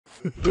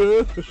Hey,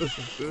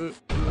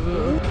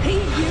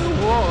 you!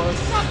 Boss,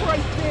 Stop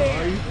right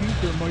there! I think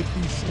there might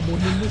be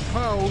someone in this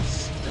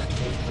house.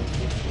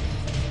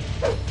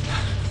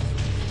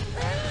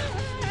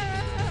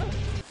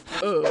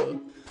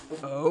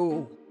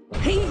 Oh.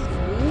 Hey!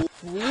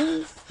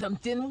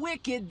 Something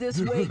wicked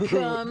this way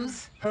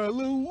comes.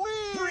 Halloween!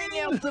 Bring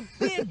out the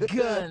big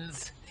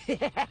guns!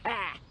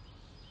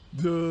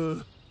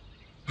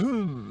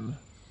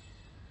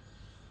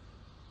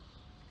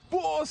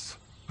 Boss,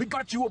 I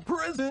got you a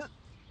present.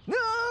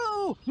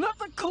 No! Not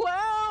the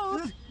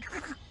clown!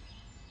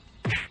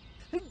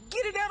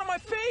 Get it out of my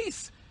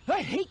face!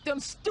 I hate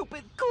them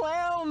stupid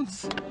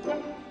clowns!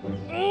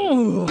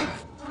 Ugh.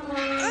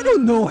 I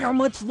don't know how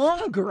much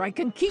longer I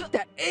can keep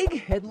that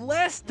egghead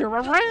Lester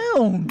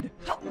around!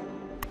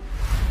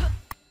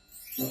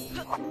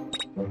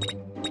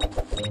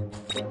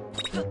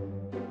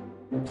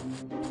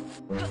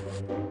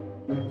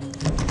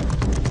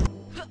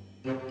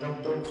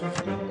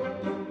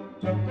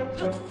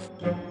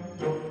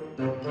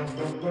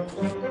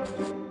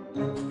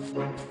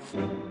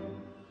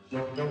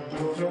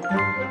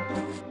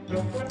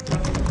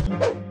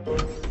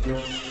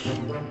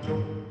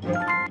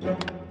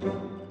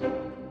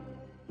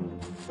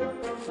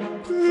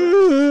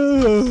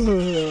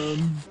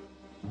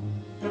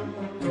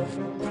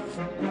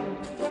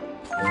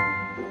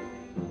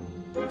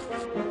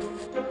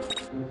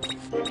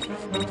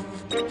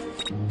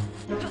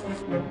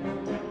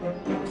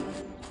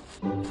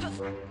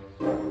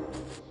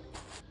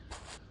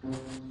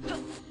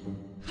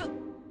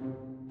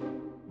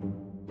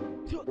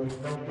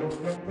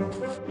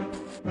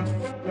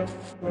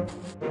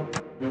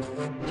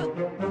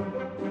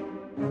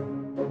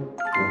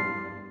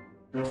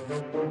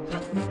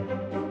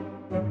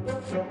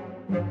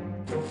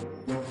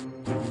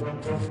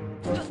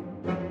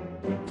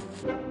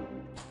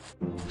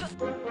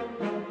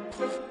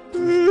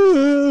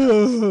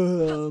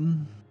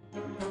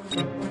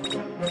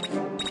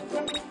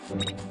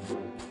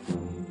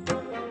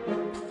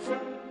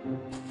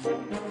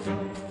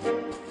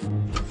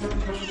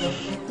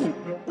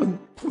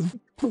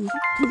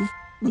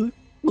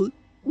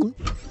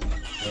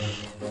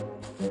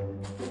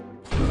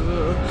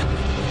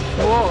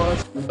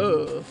 Boss,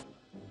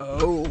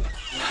 oh.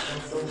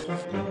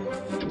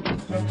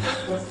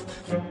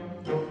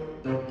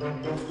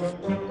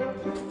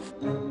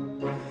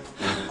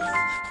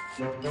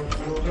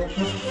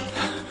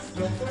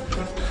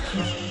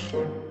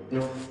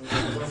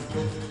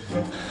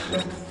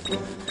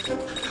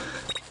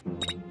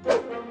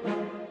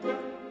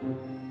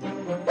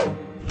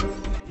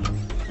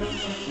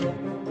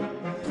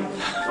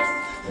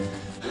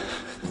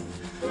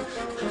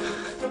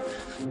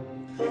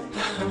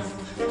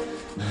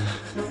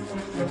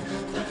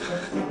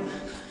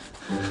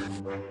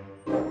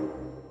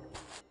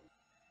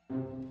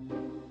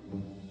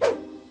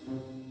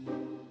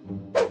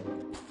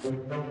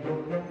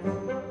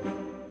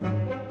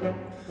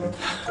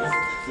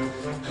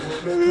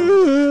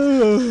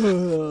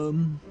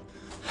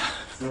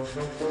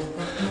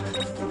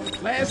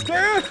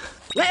 Lester!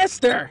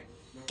 Lester!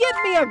 Get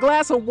me a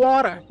glass of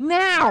water,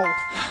 now!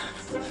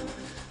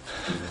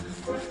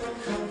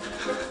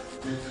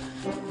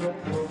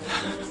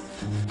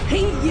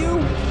 Hey,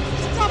 you!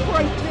 Stop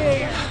right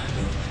there!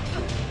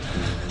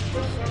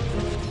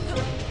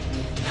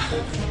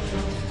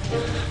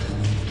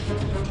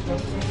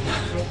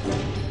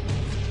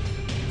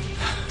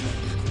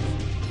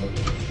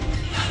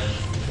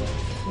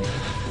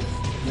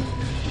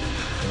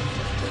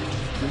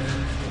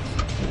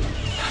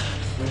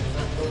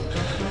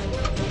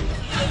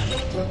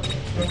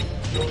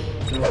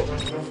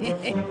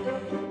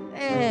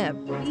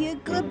 Be a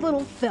good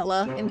little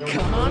fella and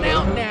come on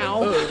out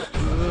now.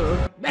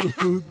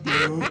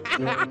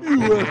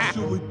 You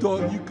actually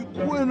thought you could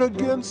win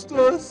against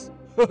us?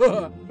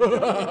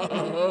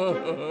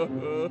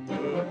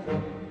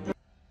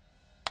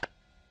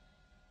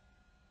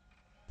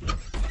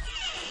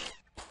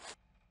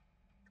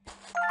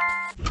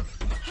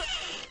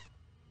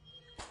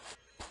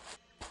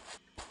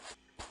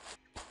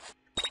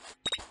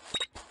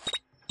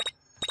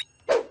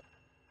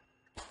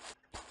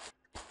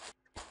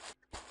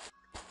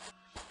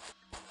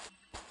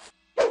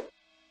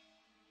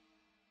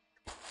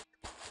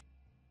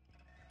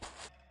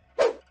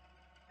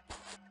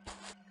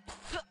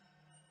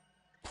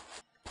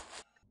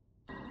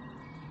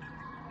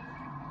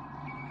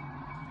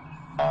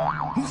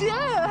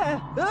 Yeah!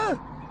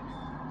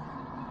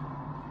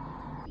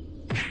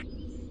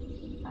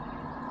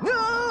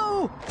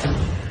 No!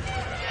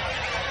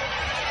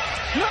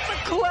 Not the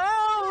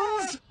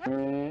clowns!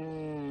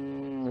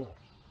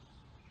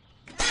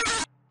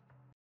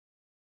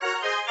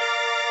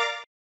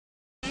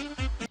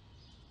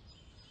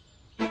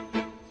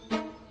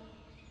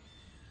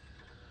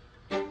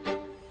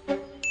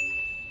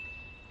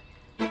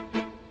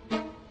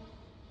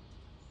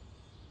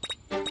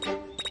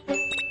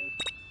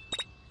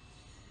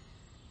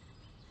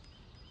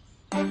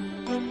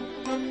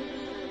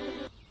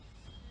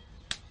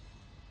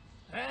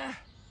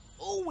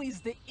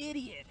 Always the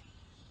idiot.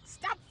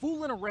 Stop fooling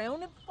fooling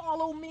around and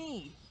follow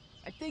me.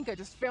 I think I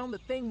just found the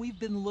thing we've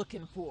been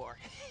looking for.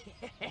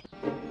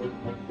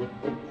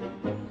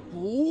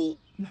 Fool!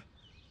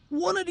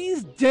 One of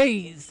these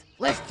days,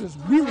 Lester's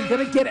really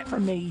gonna get it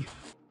from me.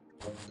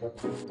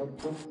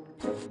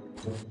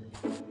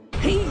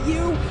 Hey,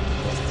 you!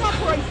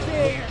 Stop right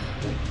there!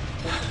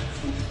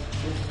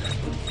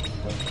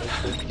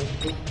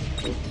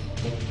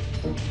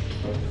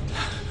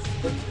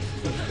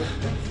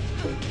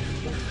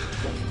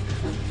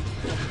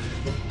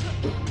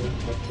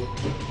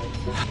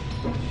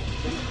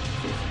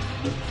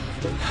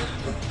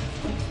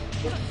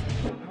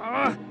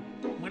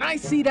 When I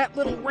see that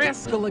little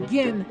rascal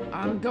again,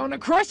 I'm gonna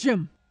crush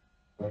him.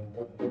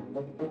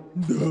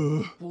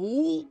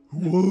 Fool.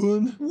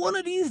 One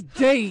of these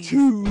days.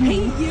 2.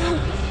 Hey, you!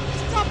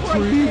 Stop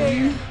right 3.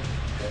 there!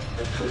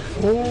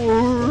 4.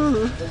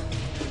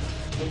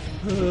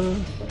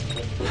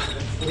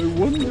 I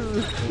wonder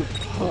if the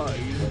pie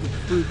in the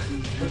fridge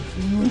is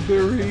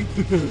blueberry.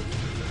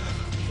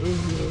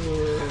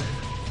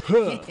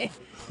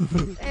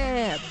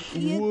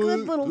 Be a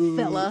good little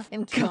fella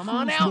and come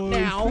on out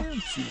now.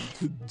 Fancy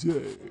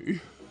today.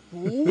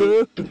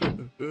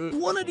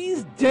 One of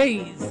these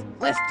days,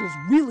 Lester's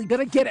really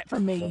gonna get it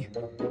from me.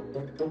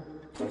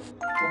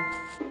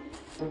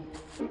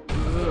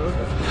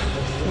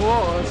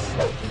 Boss,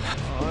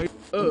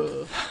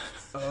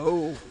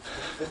 Oh.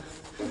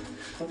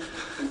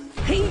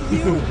 Hey,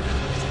 you!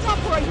 Stop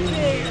right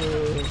there!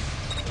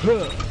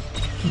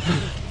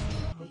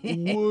 what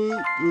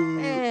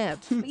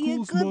Be a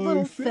tickles good my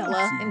little fancy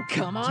fella and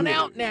come on today?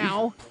 out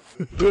now.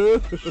 Hey,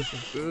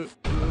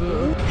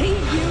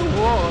 you!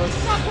 Boss,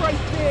 Stop right I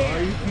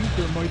there! think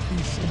there might be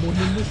someone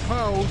in this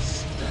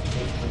house.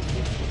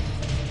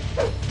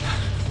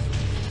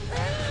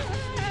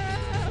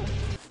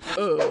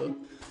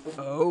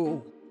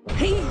 Oh.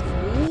 Hey,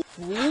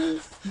 fool!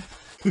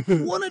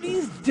 One of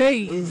these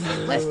days,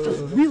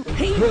 Lester's really.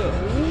 Hey, fool!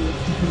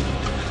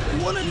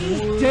 One of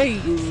these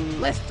days,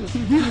 Lester's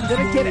really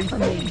gonna get it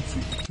from me.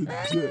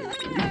 Today.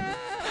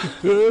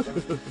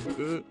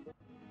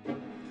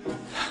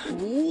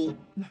 Fool!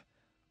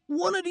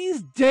 One of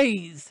these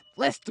days,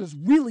 Lester's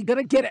really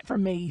gonna get it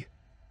from me.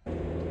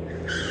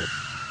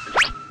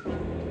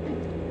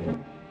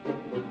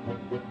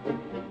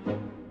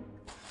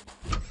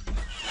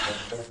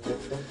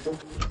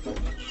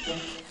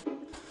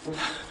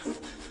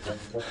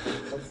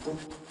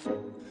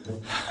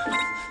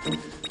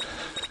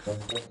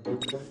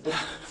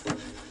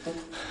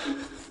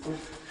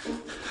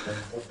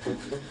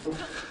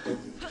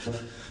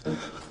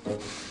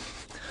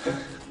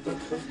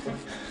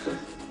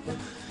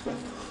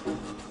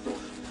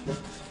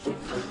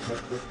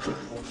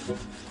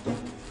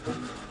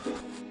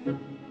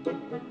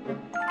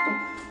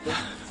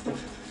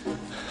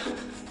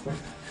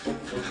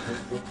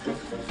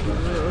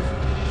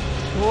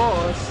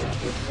 Boss,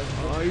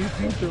 I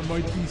think there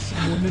might be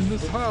someone in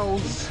this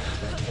house.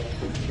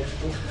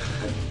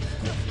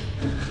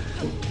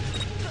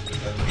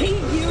 Hey,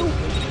 you!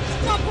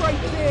 Stop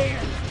right there!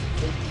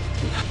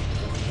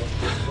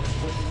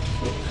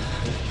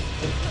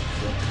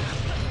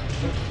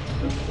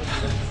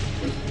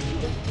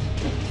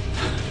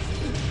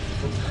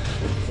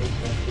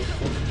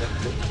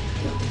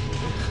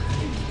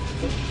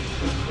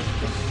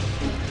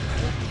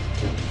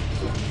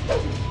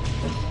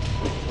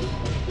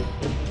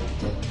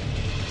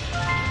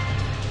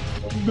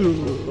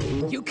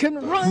 You can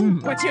run,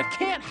 but you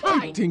can't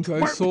hide! I think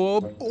I saw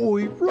a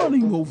boy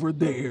running over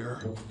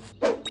there.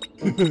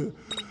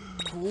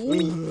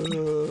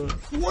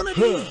 One of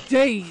these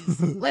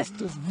days,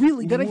 Lester's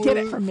really gonna get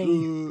it from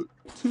me.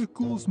 What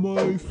tickles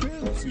my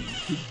fancy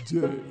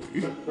today?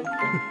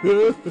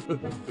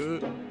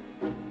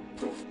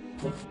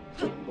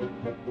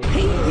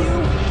 Hey,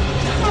 you!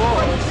 Stop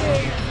right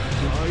there!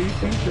 I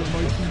think there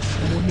might be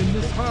someone in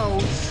this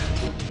house.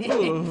 I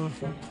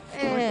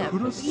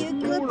could have Be a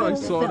good sworn I little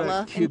saw fella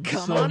that kid and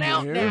come somewhere. on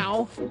out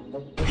now.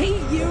 Hey,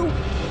 you!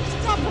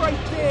 Stop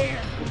right there!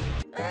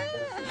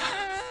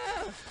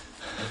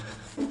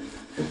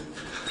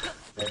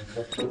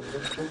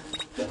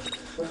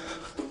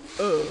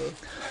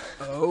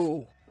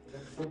 Oh.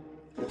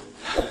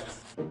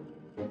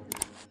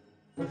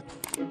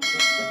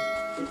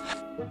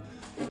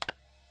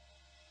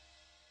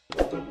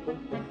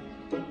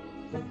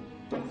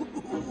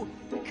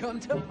 Come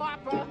to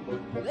Papa.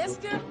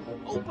 Lester,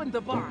 open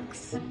the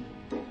box.